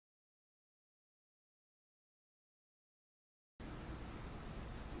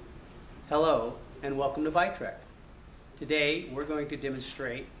Hello and welcome to Vitrek. Today we're going to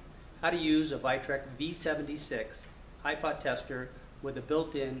demonstrate how to use a Vitrek V76 HiPot tester with a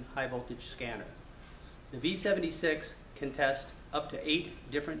built-in high voltage scanner. The V76 can test up to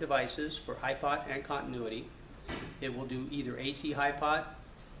 8 different devices for HiPot and continuity. It will do either AC HiPot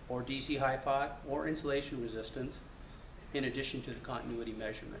or DC HiPot or insulation resistance in addition to the continuity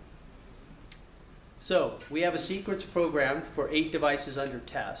measurement. So we have a sequence programmed for 8 devices under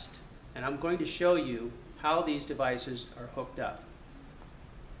test, and I'm going to show you how these devices are hooked up.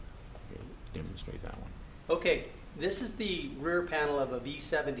 Okay, demonstrate that one. Okay, this is the rear panel of a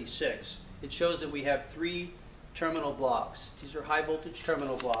V76. It shows that we have 3 terminal blocks. These are high voltage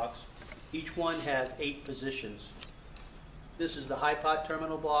terminal blocks. Each one has 8 positions. This is the HiPot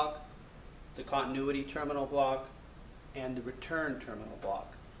terminal block, the continuity terminal block, and the return terminal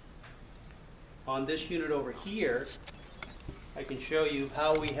block. On this unit over here, I can show you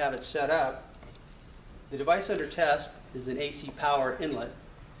how we have it set up. The device under test is an AC power inlet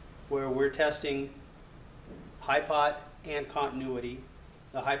where we're testing HiPot and continuity.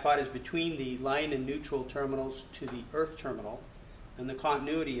 The HiPot is between the line and neutral terminals to the earth terminal, and the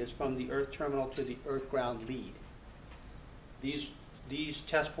continuity is from the earth terminal to the earth ground lead. These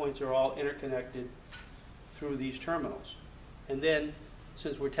test points are all interconnected through these terminals. And then,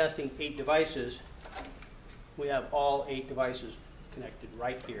 since we're testing 8 devices, we have all 8 devices connected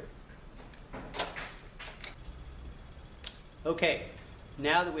right here. Okay,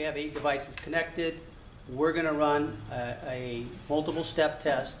 now that we have 8 devices connected, we're going to run a multiple step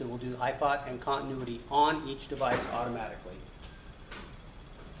test that will do HiPot and continuity on each device automatically.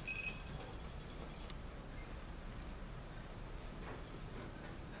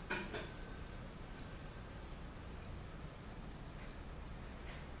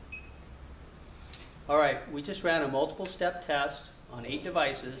 Alright, we just ran a multiple step test on 8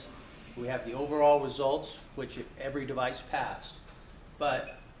 devices. We have the overall results, which every device passed.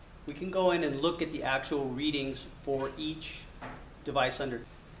 But we can go in and look at the actual readings for each device under.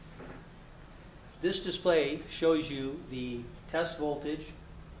 This display shows you the test voltage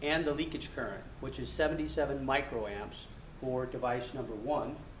and the leakage current, which is 77 microamps for device number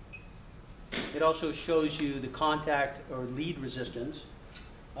 1. It also shows you the contact or lead resistance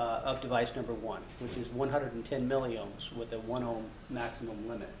of device number 1, which is 110 milliohms with a 1 ohm maximum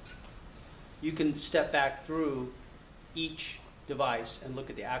limit. You can step back through each device and look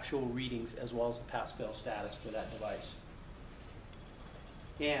at the actual readings as well as the pass-fail status for that device.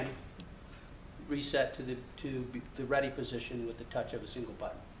 And reset to the ready position with the touch of a single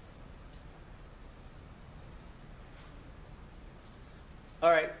button.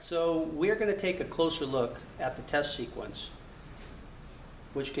 Alright, so we're going to take a closer look at the test sequence,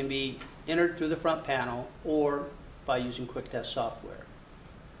 which can be entered through the front panel or by using Quick Test software.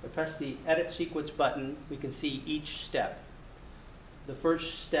 If I press the Edit Sequence button, we can see each step. The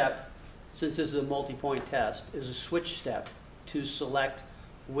first step, since this is a multi-point test, is a switch step to select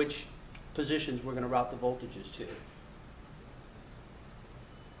which positions we're going to route the voltages to.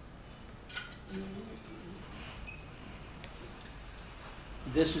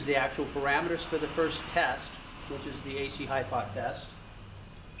 This is the actual parameters for the first test, which is the AC HiPot test.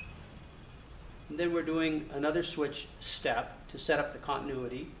 And then we're doing another switch step to set up the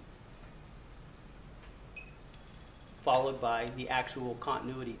continuity, followed by the actual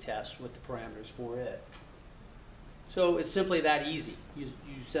continuity test with the parameters for it. So it's simply that easy. You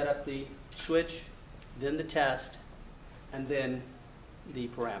set up the switch, then the test, and then the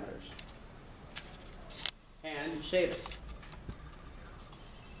parameters. And you save it.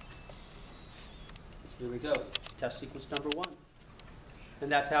 Here we go, test sequence number 1.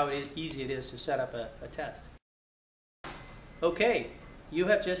 And that's how easy it is to set up a test. Okay, you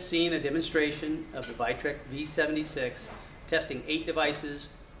have just seen a demonstration of the Vitrek V76 testing 8 devices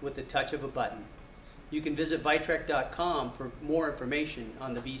with the touch of a button. You can visit Vitrek.com for more information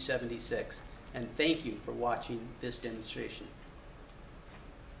on the V76, and thank you for watching this demonstration.